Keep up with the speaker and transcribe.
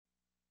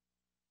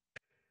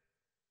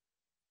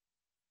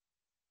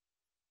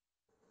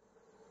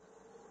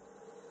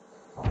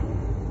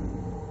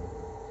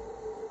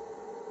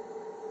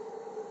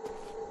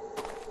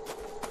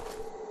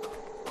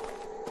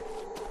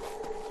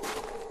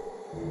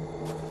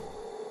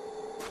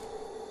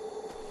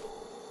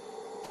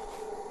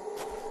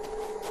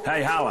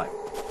Hey, Harlow.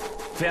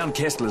 Found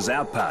Kessler's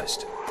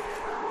outpost.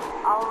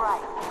 All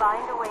right,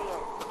 find a way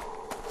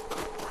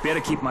in. Better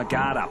keep my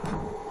guard up.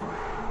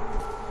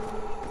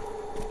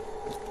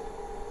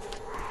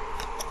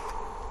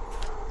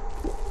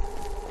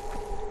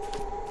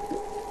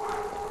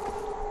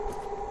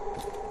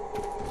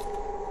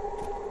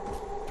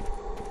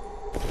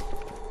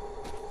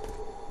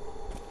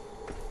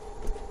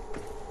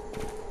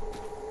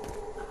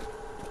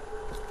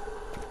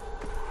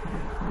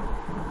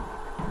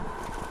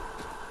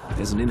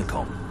 There's an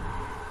intercom.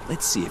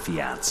 Let's see if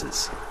he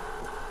answers.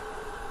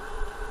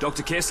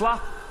 Dr. Kessler,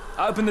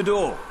 open the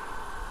door.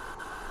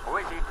 Who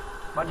is it?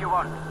 What do you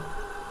want?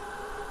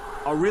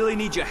 I really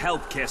need your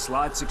help,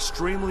 Kessler. It's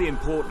extremely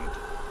important.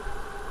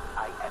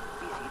 I am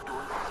busy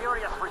doing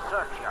serious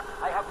research here.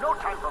 I have no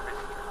time for this.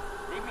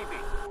 Leave me be.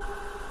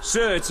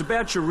 Sir, it's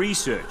about your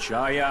research.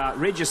 I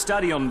read your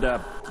study on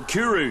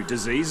Kuru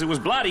disease. It was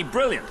bloody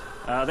brilliant.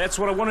 That's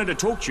what I wanted to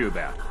talk to you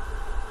about.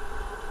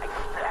 I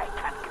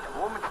can't get a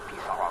moment's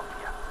peace around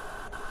here.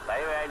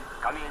 Very well,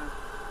 come in.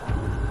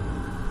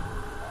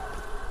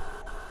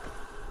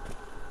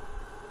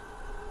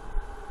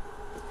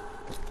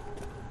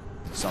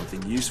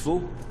 Something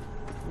useful?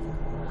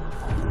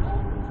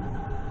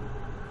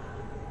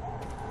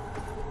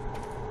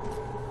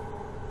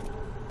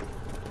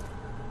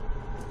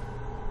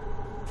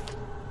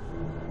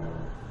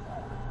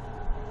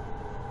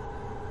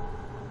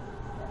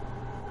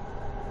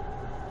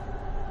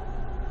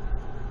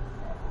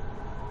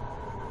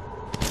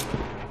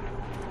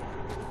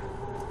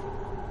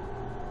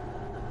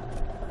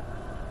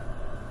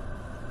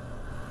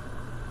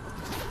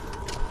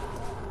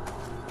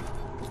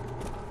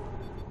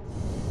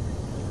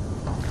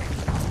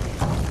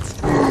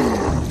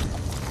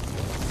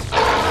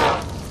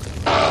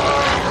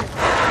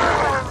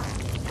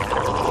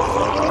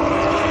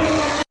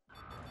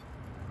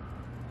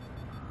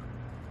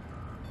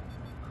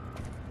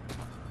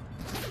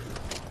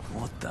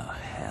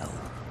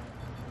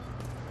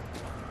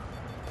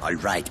 All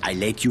right, I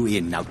let you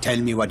in. Now tell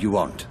me what you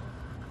want.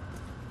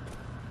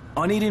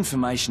 I need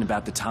information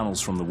about the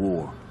tunnels from the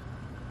war.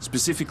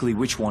 Specifically,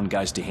 which one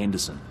goes to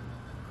Henderson.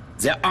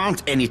 There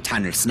aren't any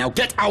tunnels. Now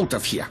get out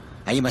of here.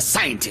 I am a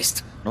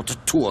scientist, not a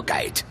tour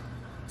guide.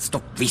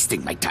 Stop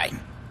wasting my time.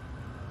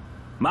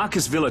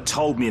 Marcus Villa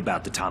told me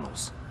about the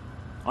tunnels.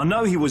 I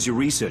know he was your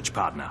research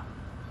partner.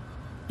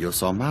 You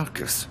saw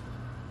Marcus?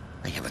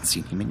 I haven't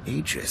seen him in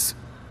ages.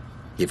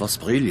 He was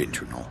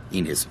brilliant, you know,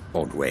 in his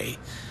own way.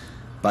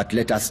 But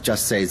let us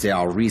just say there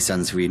are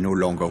reasons we no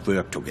longer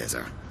work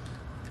together.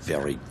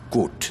 Very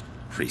good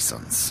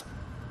reasons.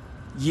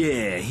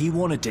 Yeah, he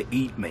wanted to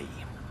eat me.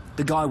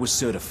 The guy was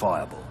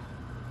certifiable.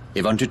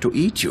 He wanted to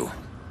eat you?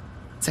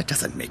 That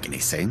doesn't make any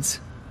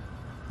sense.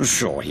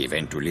 Sure, he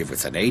went to live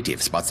with the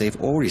natives, but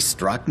they've always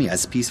struck me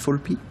as peaceful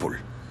people.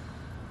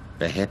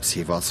 Perhaps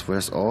he was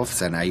worse off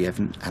than I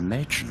even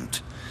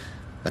imagined.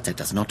 But that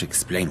does not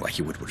explain why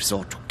he would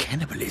resort to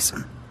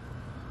cannibalism.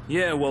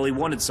 Yeah, well, he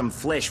wanted some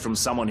flesh from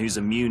someone who's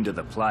immune to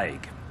the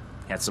plague.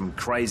 Had some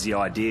crazy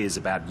ideas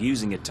about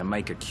using it to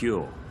make a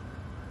cure.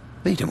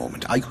 Wait a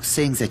moment, are you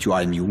saying that you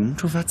are immune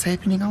to what's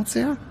happening out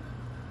there?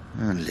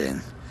 Well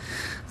then,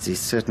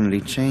 this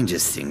certainly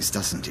changes things,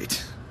 doesn't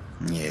it?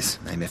 Yes,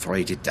 I'm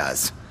afraid it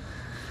does.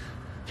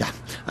 Yeah,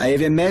 I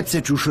have a map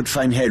that you should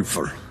find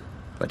helpful.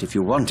 But if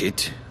you want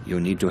it, you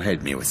need to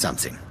help me with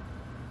something.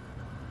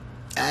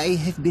 I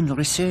have been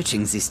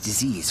researching this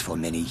disease for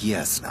many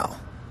years now.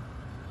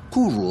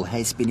 Kuru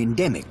has been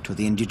endemic to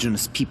the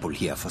indigenous people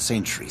here for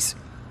centuries.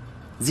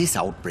 This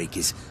outbreak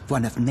is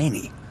one of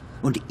many,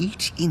 and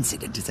each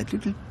incident is a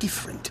little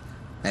different,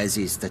 as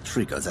is the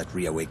trigger that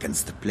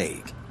reawakens the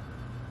plague.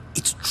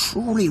 It's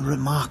truly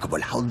remarkable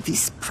how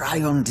this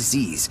prion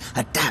disease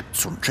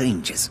adapts and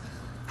changes,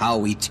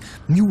 how it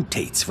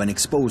mutates when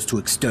exposed to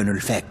external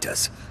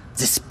factors,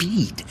 the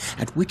speed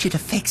at which it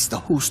affects the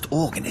host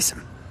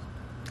organism.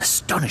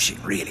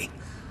 Astonishing, really.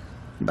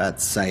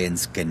 But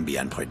science can be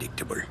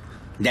unpredictable.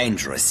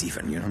 Dangerous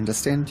even, you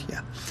understand?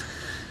 Yeah.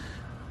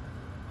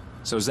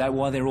 So is that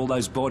why there are all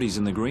those bodies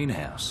in the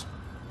greenhouse?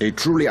 A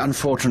truly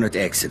unfortunate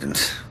accident.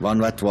 One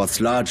that was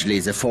largely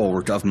the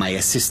fault of my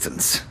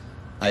assistants.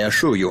 I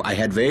assure you, I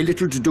had very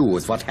little to do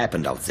with what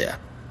happened out there.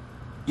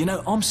 You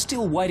know, I'm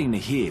still waiting to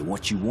hear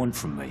what you want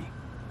from me.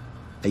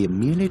 I am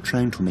merely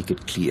trying to make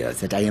it clear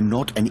that I am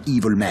not an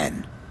evil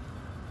man.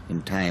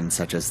 In times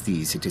such as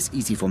these, it is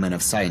easy for men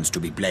of science to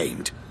be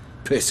blamed,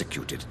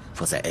 persecuted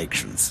for their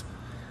actions.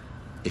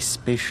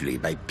 Especially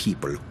by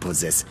people who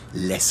possess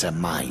lesser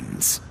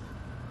minds.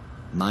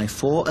 My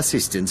 4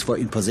 assistants were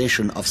in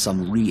possession of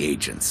some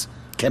reagents,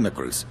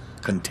 chemicals,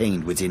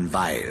 contained within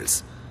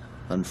vials.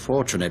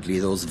 Unfortunately,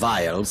 those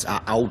vials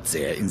are out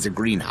there in the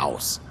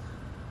greenhouse.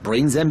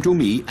 Bring them to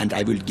me, and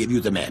I will give you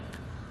the map.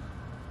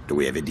 Do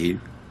we have a deal?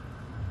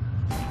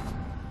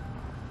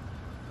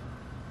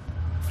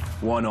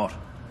 Why not?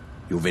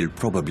 You will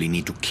probably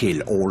need to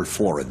kill all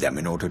 4 of them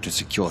in order to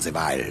secure the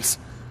vials.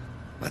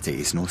 But there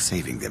is no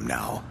saving them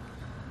now.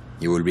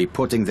 You will be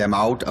putting them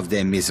out of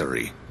their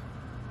misery.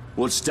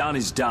 What's done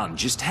is done.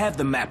 Just have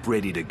the map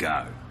ready to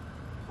go.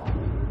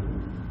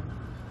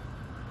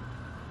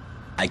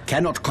 I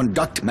cannot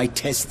conduct my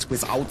tests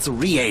without the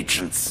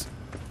reagents.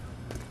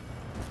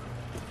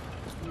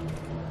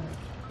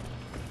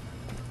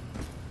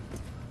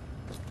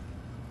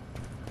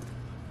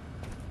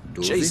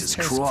 Do Jesus this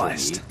test for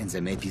Christ. me, and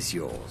the map is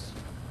yours.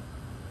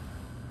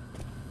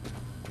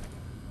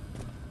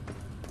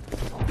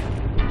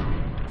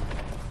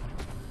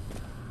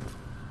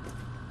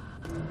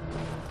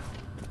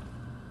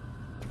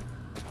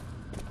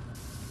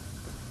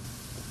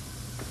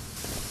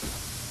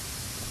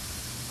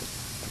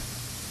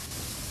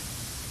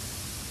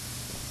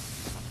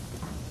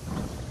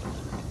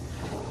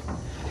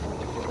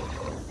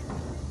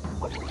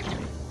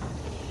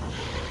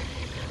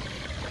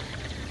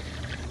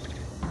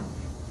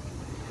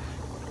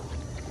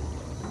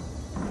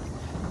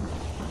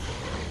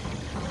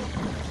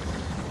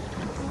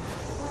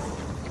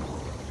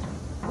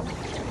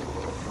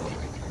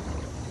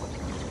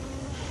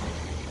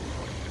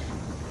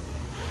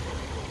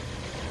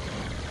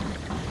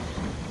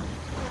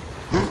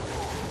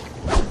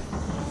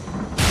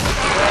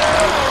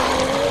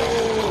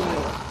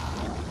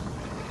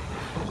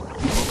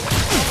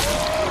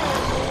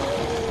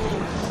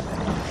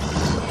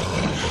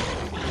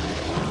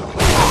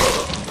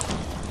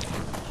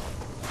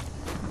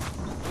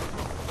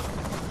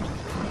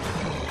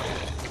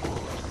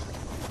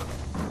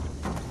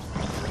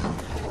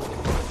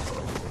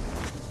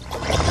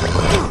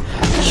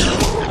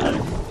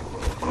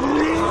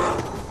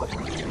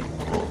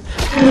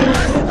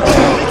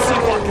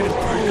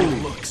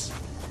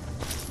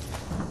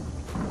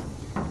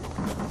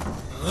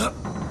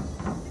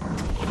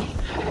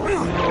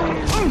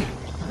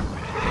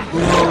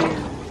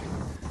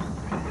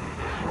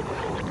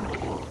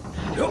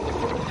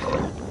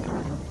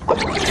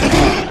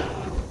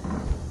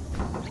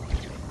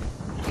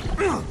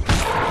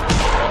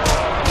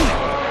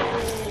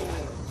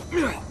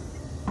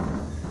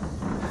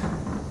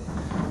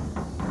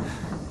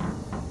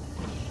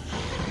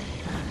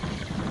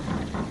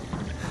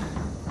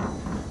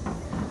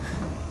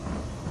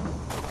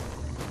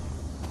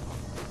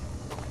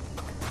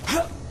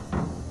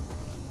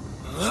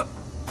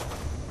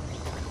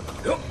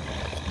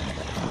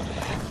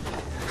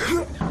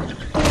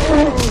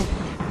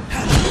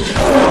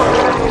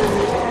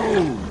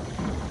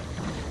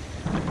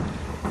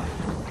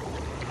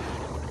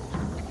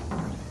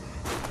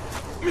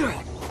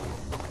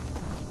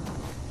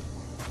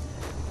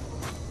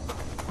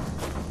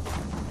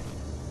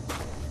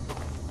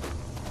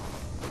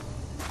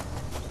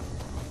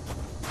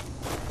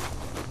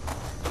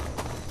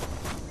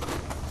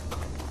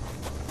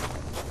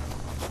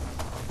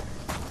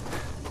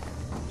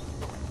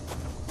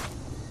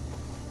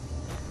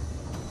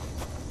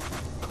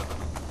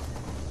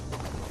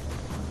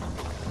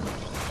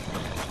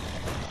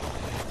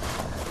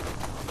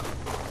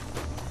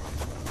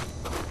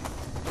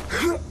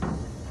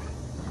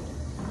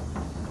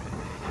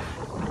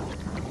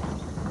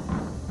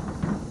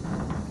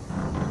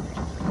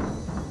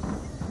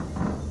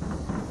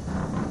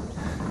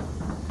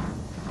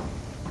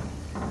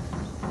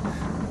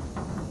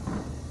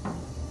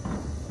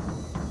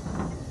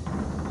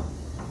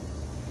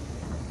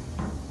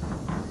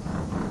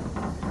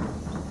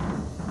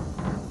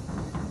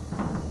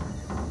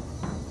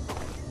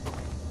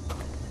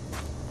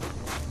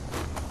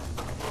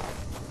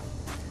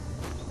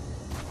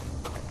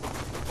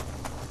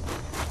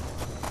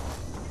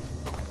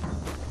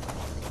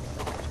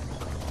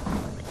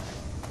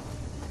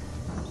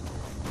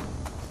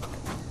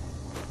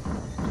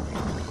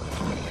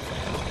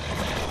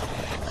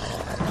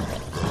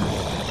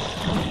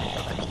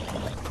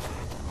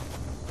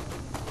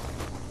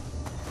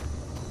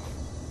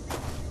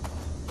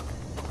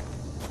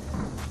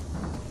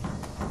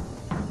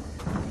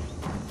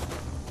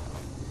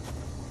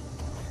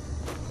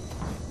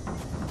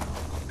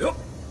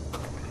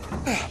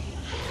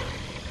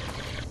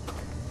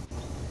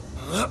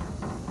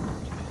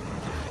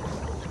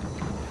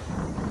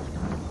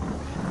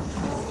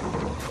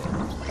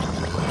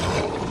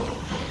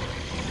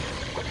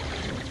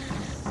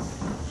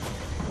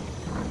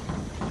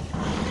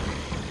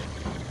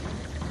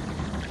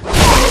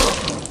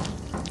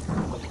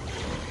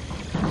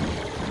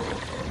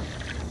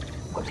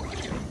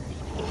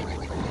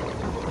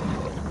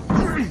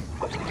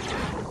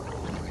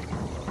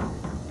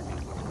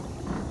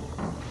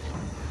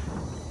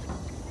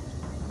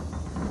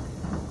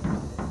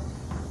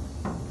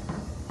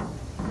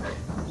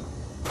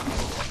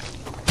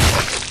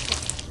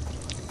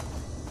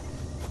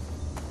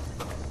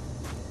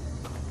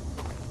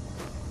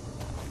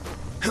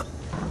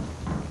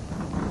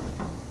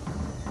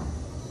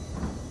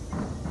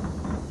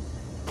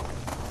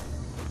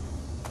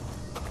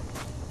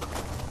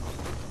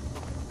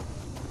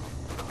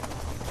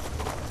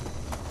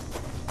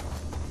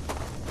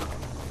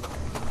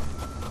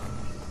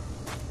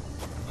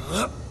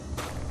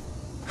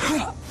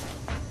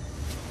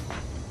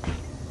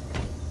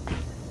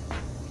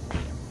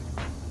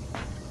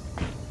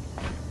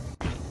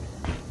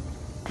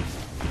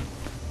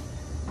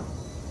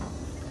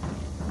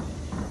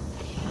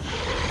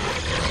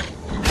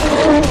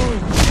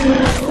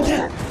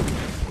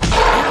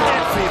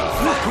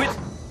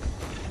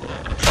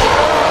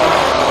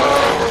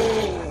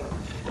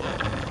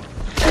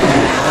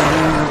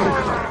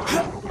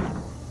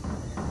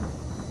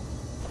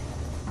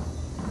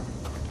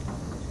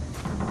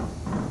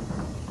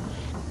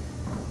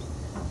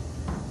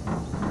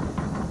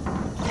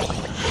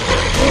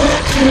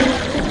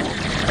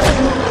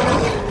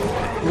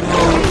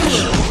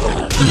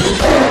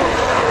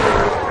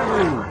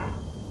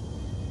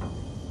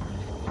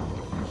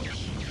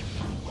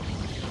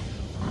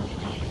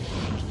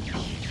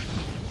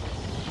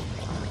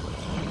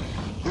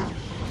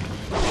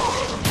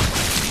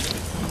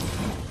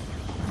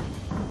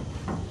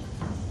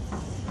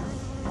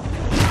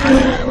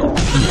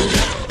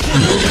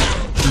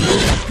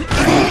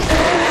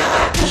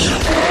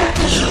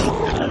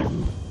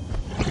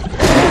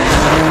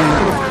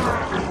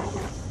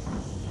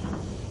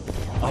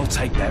 I'll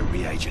take that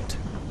reagent.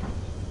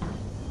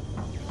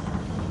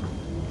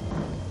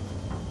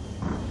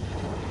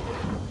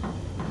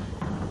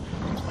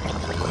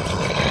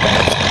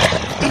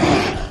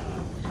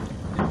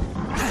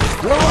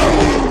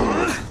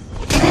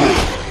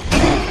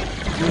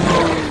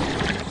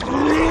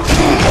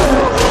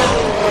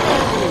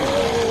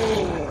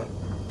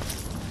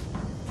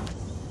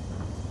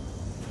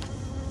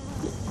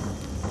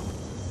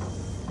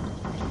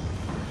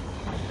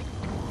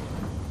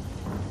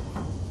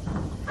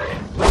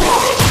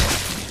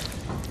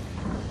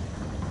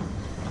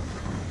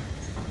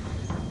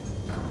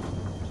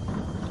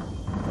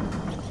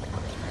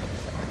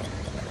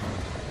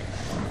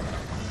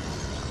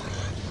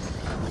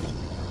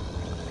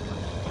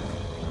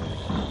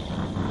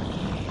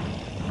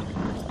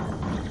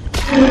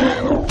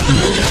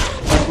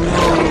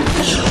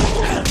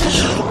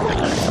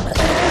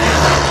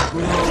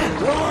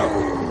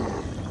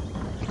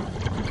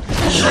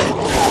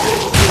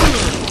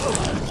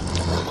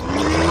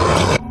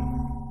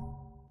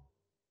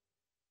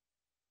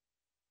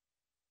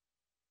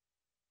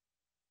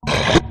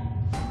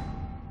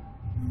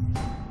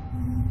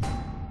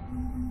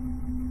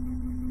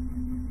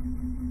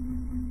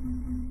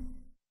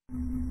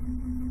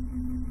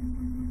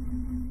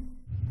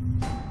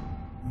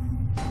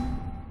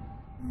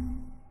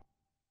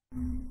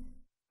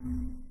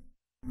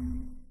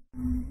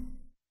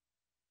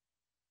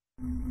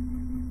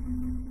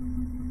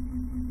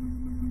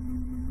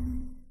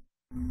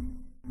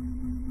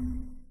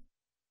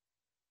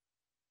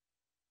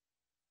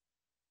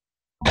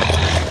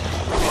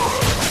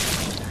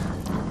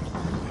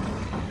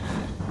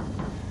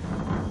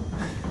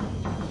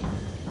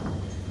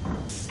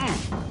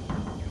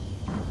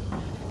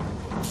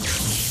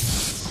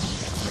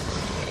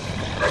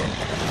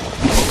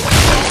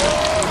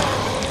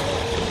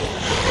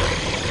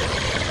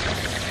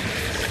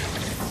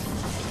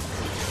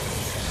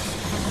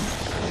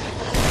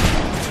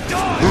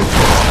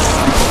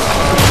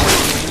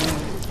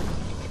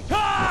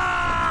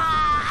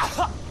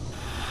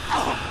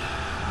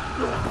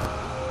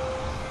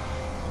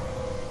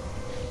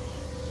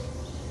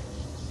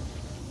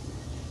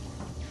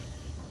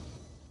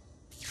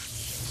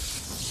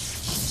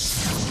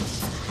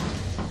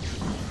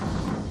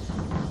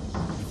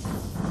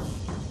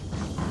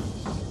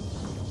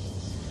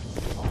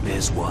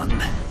 There's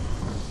one.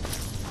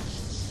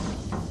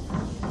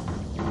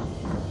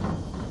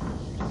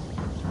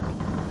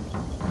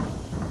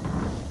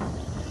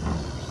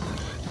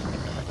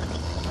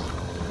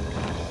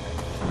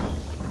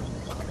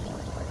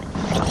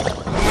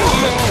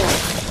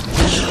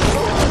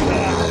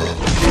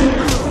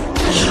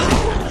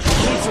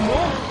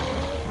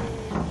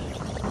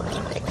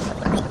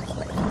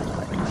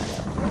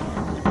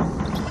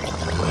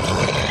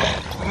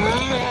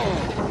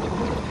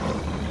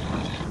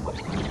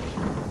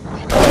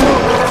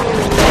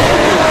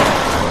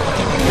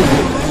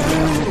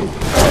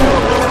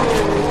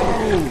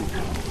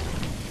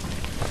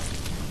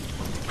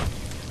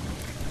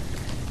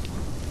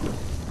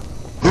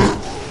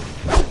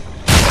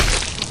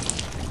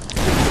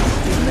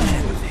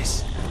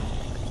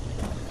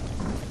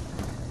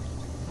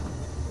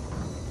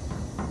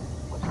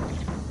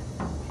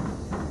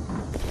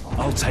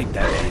 I'll take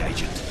that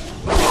reagent.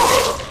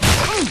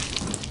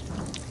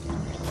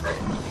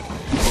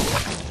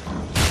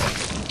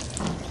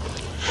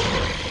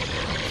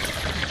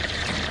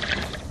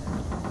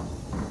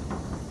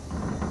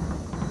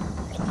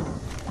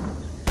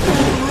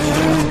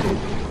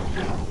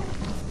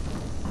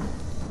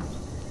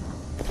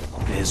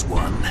 There's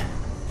one.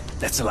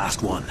 That's the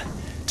last one.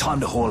 Time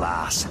to haul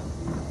ass.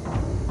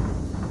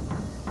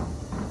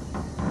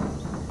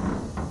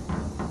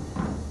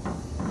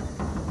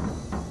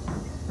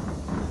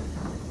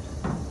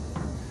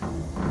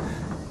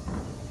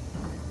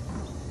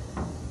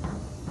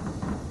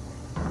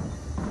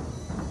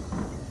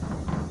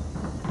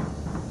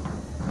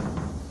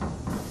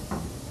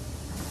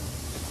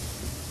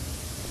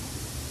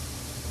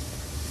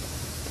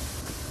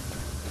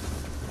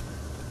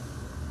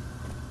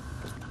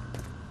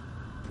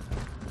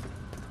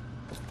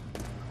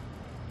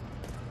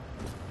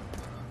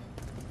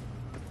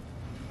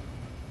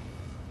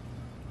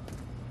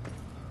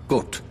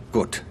 Good,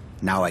 good.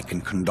 Now I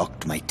can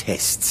conduct my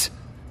tests.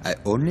 I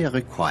only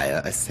require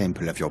a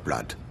sample of your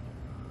blood.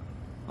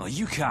 Oh,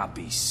 you can't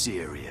be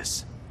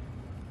serious.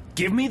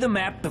 Give me the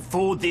map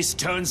before this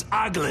turns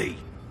ugly.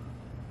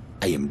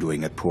 I am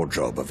doing a poor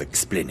job of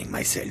explaining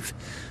myself.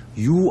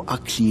 You are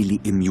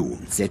clearly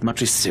immune, that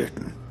much is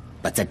certain.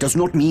 But that does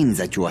not mean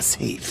that you are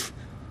safe.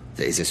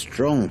 There is a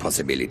strong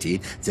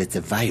possibility that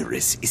the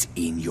virus is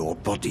in your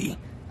body.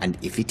 And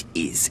if it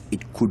is,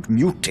 it could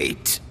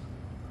mutate.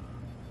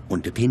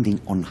 And depending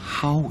on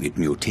how it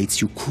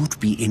mutates, you could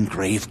be in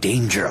grave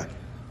danger.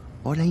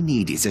 All I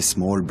need is a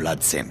small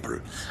blood sample.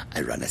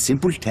 I run a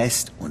simple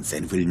test and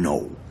then we'll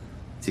know.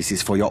 This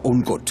is for your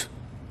own good.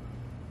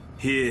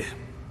 Here,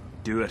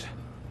 do it.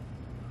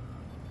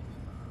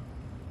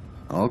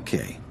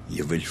 Okay,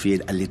 you will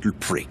feel a little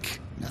prick.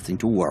 Nothing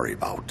to worry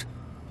about.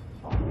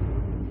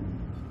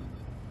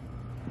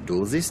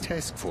 Do this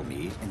task for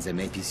me and the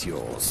map is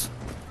yours.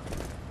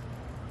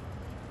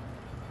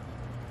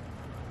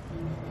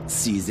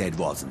 See, that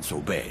wasn't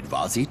so bad,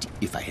 was it?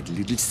 If I had a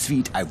little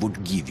sweet, I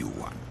would give you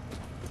one.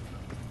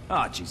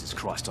 Ah, Jesus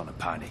Christ on a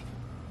pony.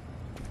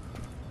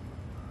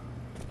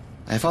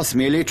 I was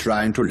merely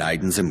trying to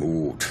lighten the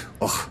mood.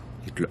 Oh,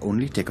 it will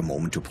only take a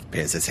moment to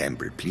prepare the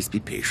sample. Please be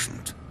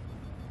patient.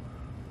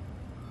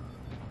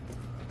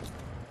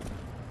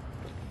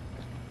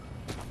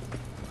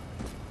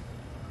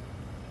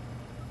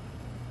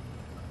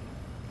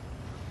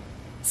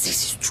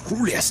 This is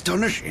truly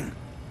astonishing.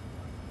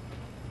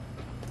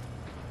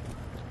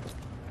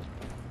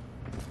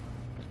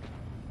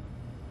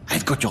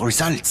 I've got your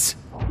results.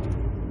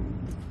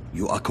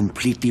 You are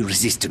completely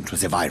resistant to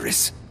the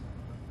virus.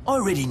 I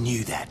already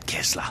knew that,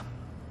 Kessler.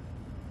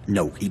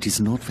 No, it is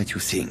not what you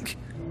think.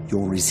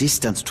 Your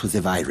resistance to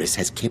the virus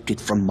has kept it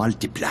from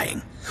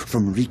multiplying,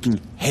 from wreaking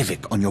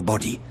havoc on your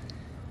body.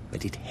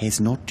 But it has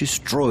not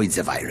destroyed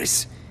the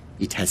virus.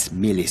 It has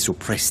merely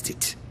suppressed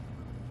it.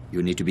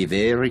 You need to be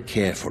very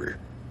careful.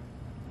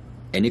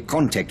 Any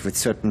contact with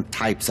certain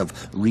types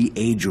of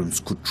reagents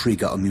could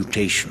trigger a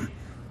mutation.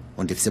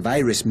 And if the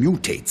virus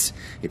mutates,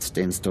 it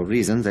stands to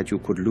reason that you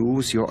could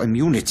lose your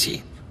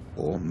immunity.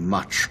 Or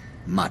much,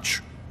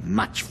 much,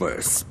 much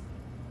worse.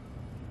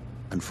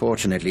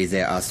 Unfortunately,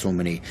 there are so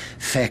many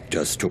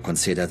factors to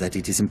consider that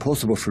it is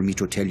impossible for me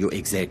to tell you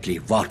exactly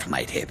what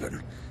might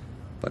happen.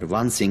 But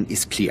one thing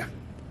is clear.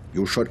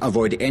 You should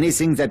avoid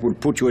anything that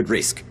would put you at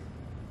risk.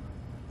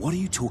 What are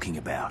you talking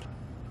about?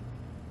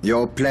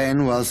 Your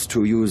plan was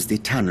to use the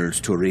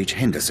tunnels to reach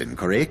Henderson,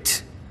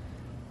 correct?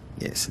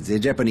 Yes, the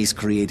Japanese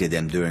created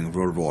them during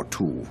World War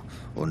II,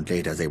 and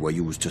later they were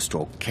used to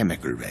store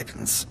chemical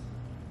weapons.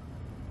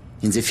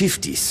 In the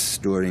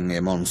 50s, during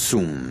a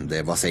monsoon,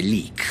 there was a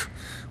leak,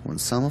 and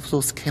some of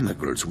those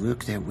chemicals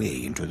worked their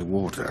way into the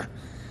water.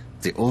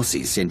 The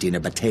Aussies sent in a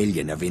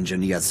battalion of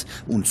engineers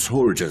and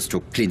soldiers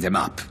to clean them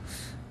up,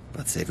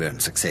 but they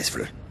weren't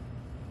successful.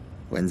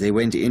 When they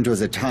went into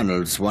the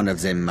tunnels, one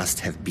of them must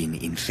have been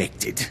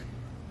infected.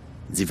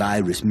 The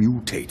virus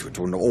mutated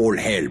and all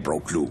hell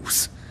broke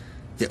loose.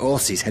 The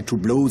Aussies had to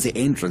blow the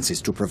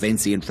entrances to prevent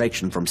the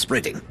infection from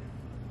spreading.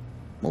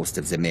 Most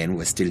of the men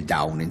were still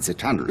down in the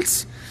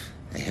tunnels.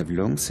 I have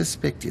long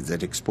suspected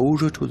that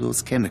exposure to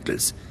those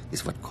chemicals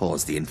is what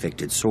caused the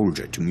infected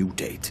soldier to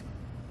mutate.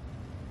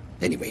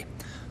 Anyway,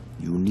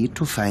 you need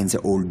to find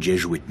the old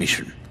Jesuit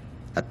mission.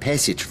 A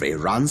passageway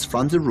runs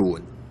from the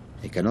ruin.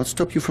 I cannot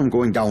stop you from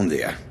going down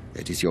there.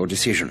 That is your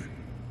decision.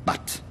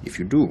 But if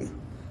you do,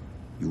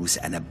 use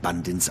an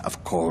abundance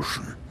of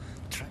caution.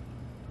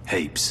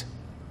 Heaps.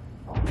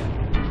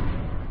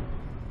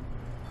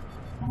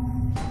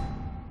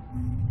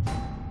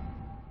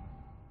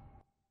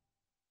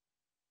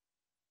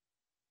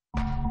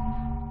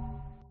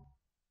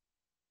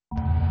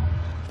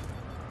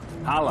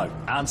 Hello,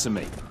 answer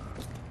me.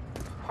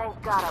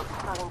 Thank God I was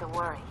starting to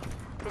worry.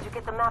 Did you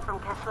get the map from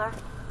Kessler?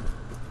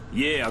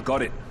 Yeah, I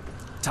got it.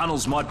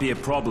 Tunnels might be a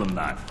problem,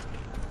 though.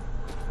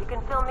 You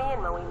can fill me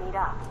in when we meet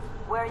up.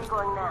 Where are you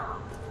going now?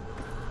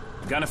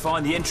 I'm gonna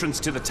find the entrance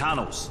to the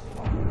tunnels.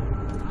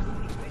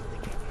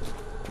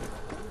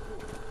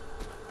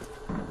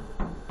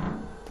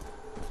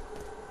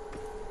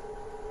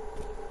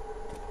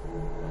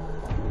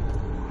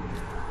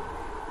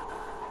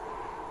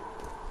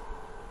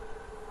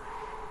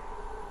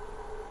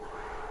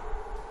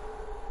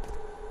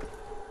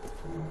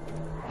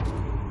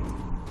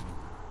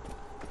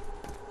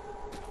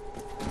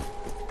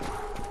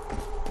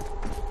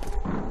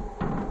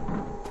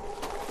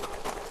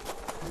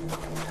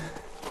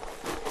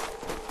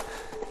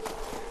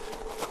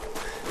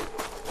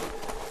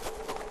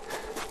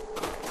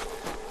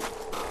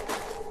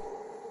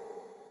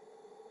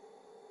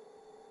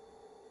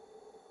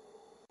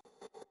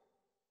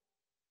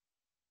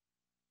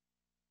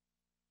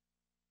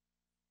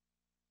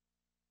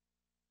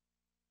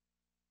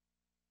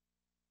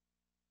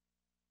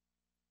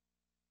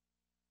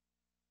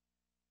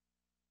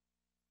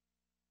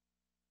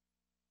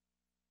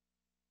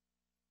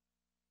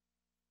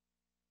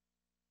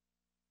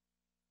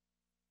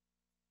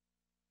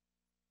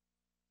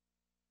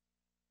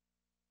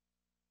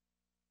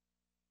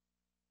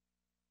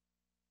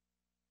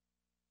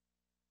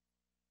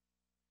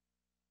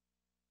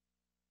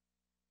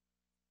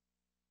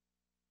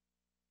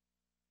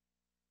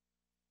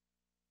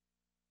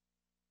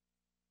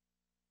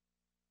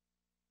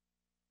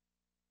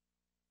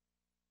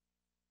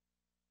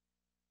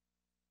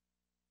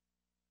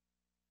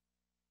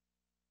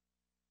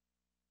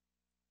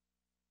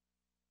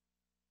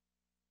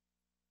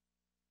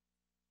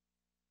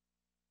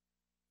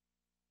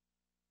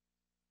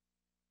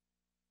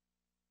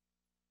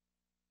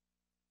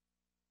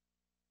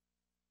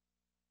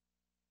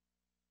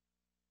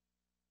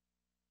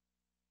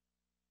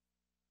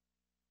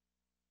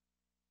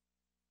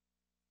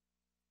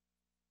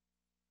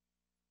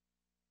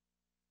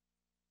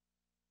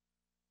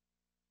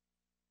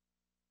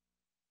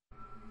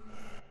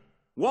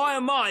 Why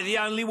am I the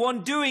only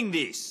one doing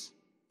this?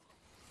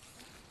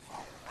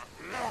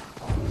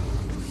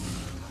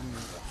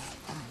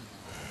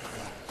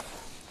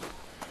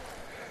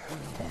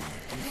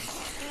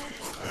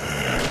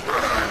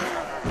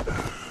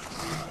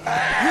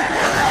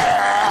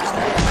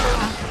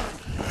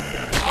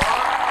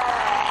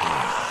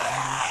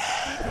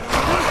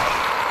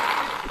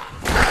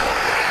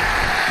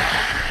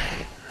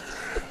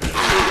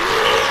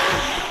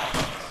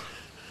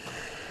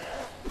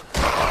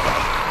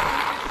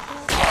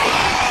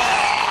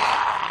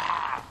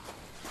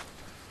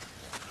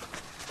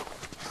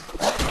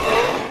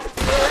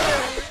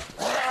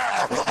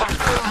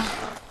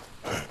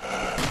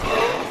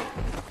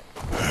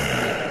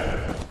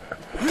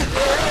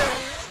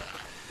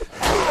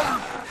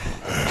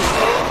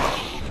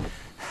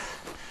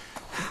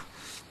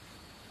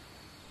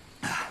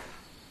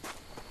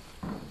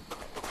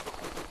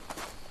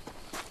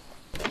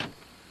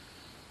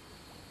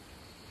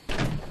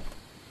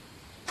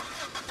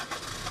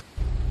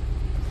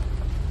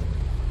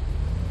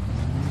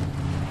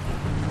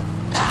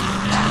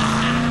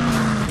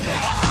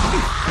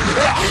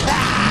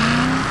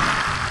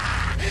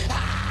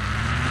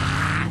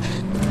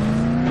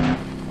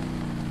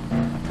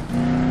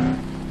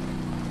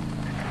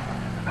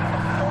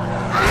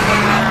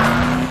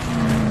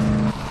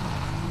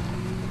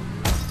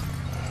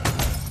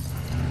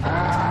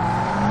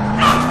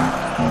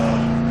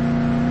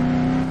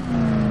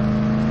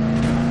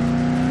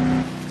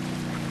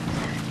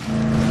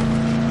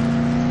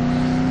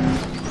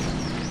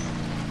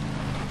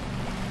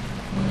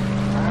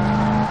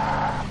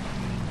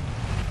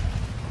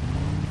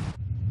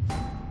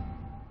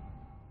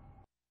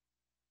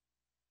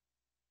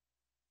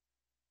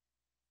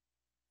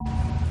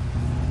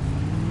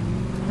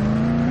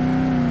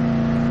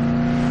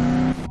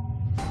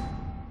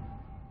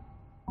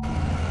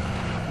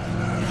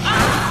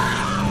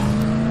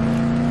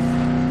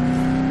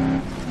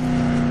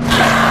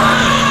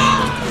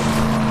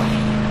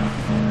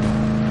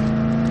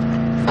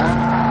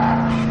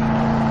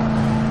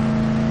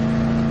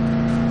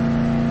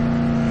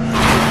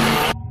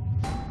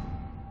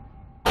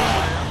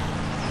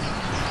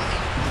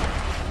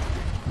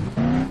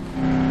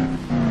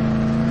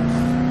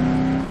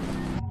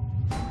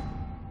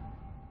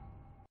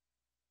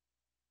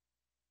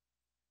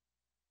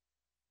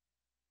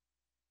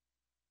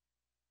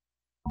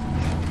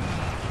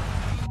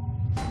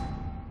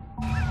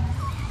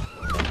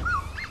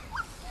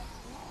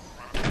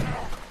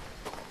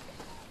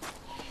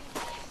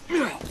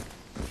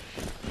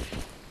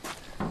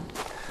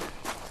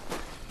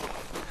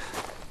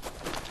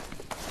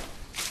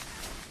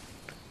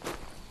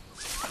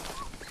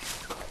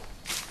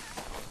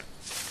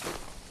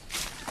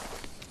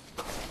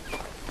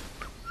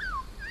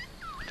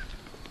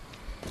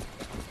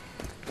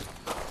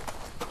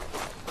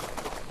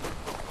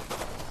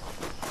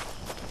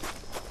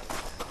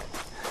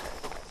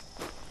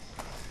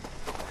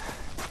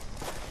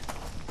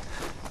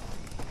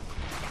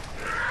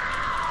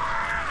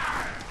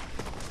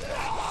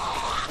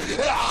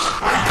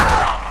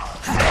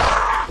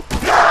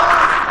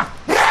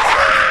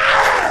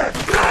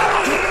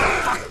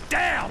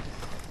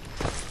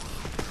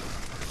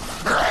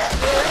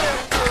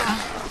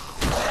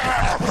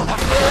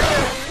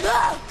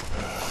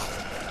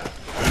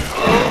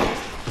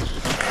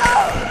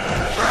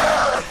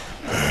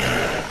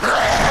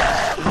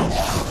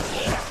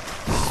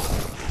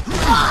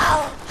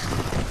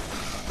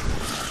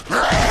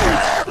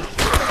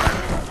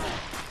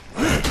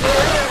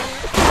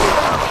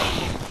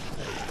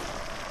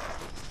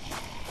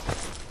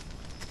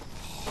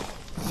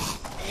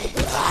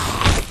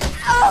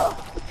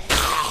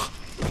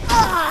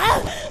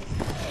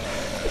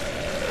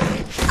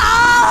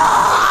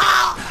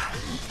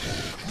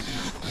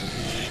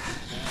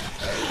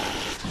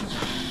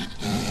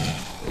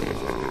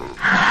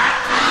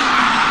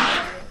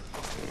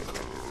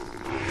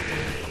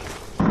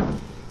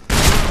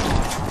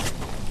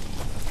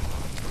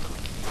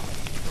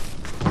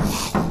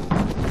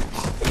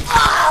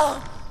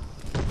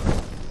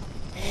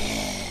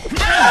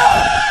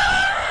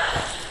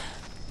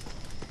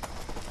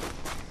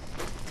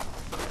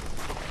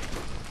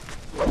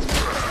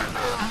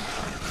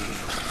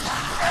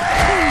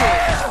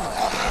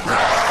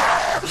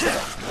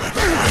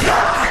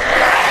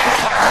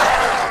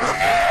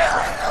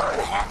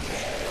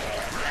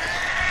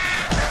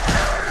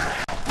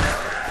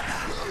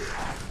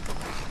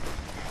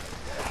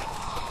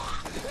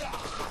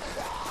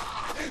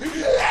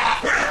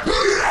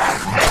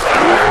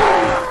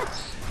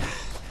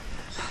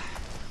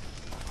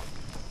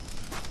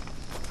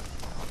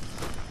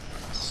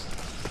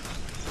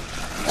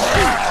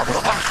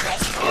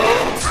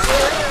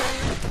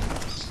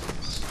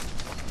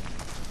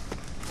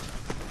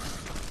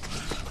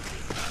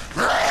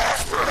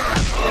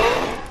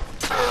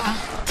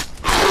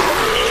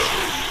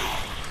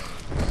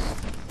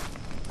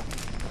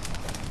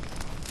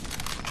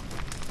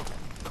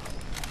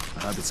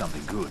 I hope it's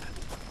something good.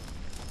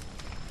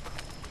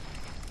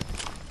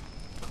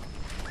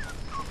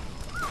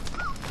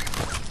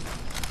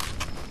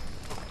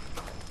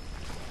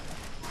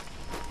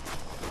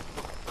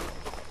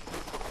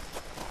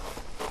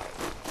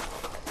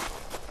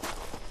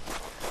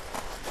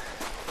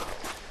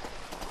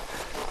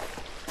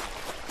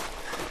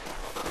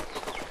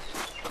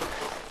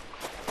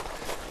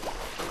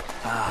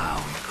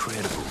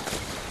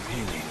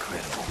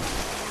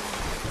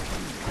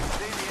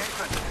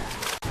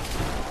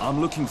 I'm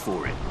looking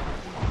for it.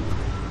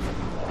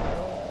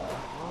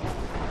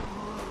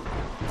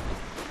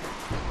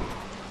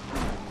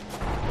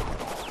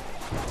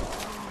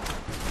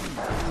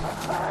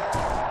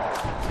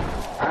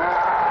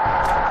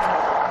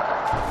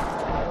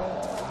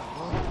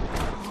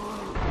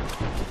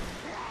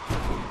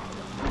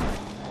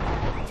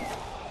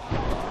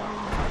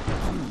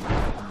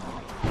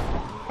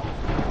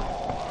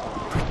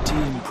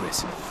 Pretty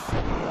impressive.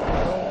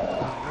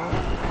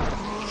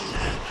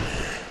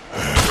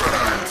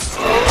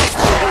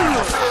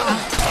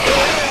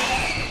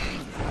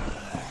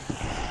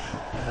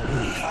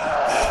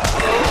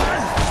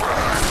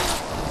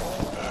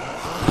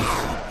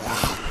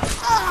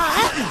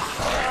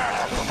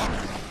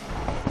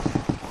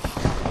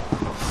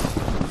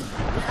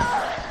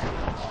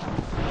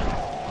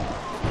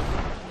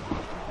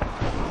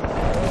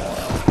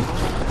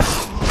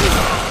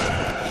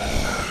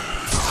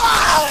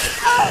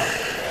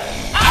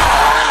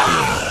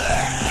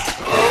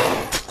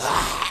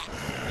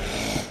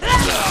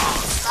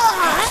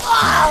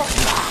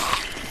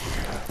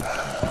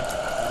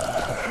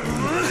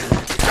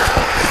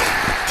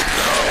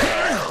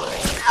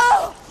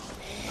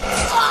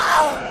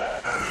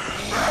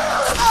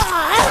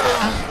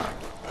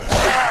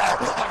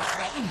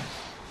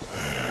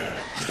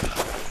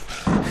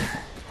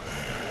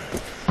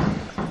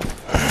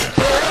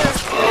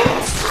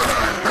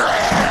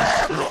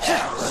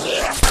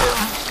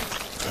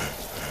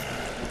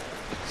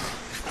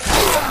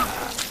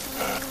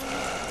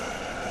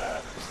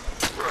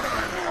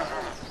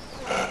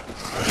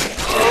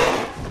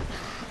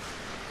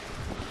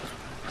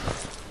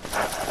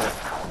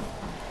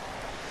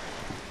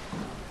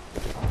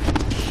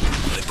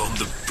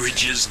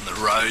 Bridges and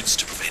the roads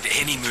to prevent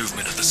any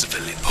movement of the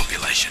civilian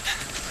population.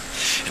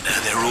 And now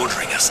they're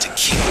ordering us to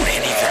kill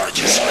any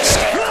villagers who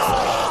escape.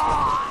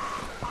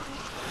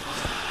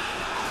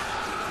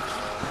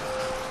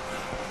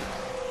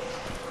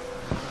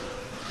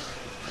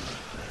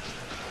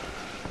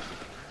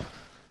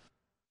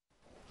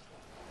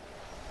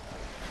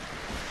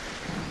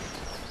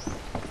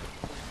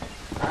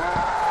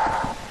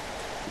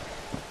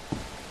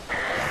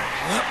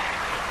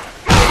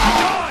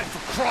 Die,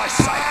 for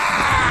Christ's sake!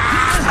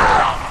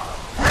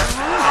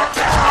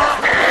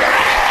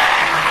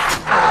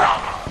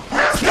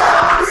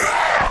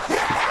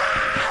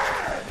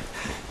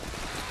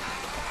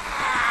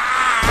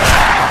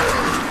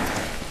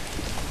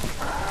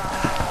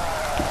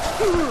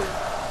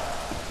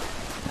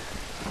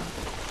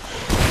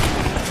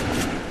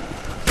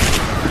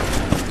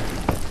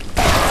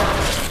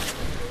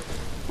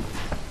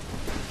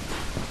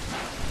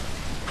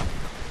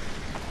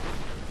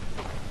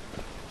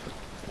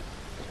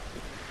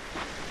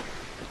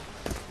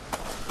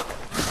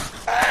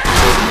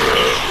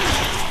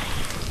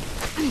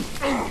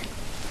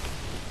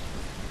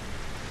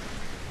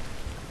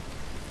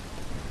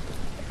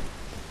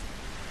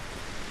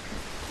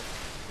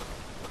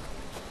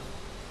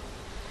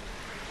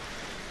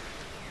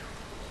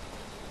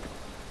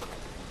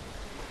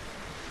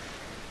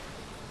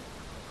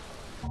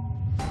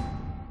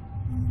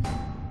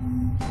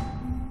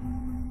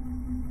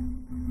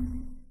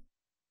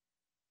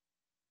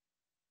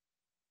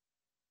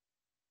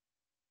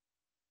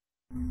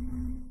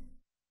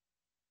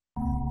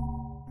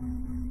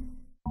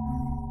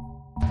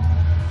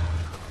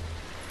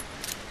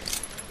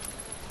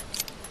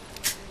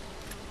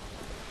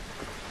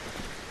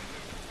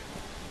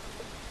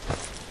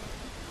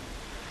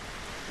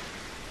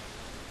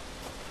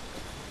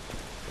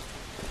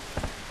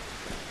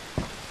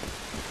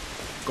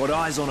 Got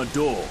eyes on a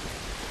door.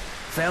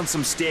 Found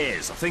some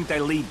stairs. I think they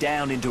lead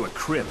down into a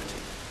crypt.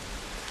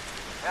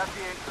 How's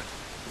the entrance?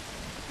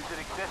 Is it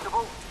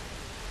accessible?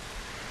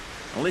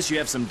 Unless you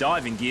have some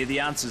diving gear, the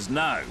answer's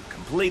no.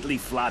 Completely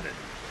flooded.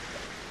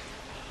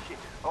 Shit.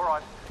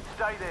 Alright,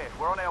 stay there.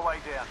 We're on our way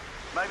down.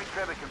 Maybe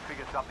Trevor can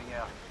figure something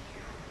out.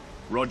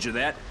 Roger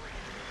that.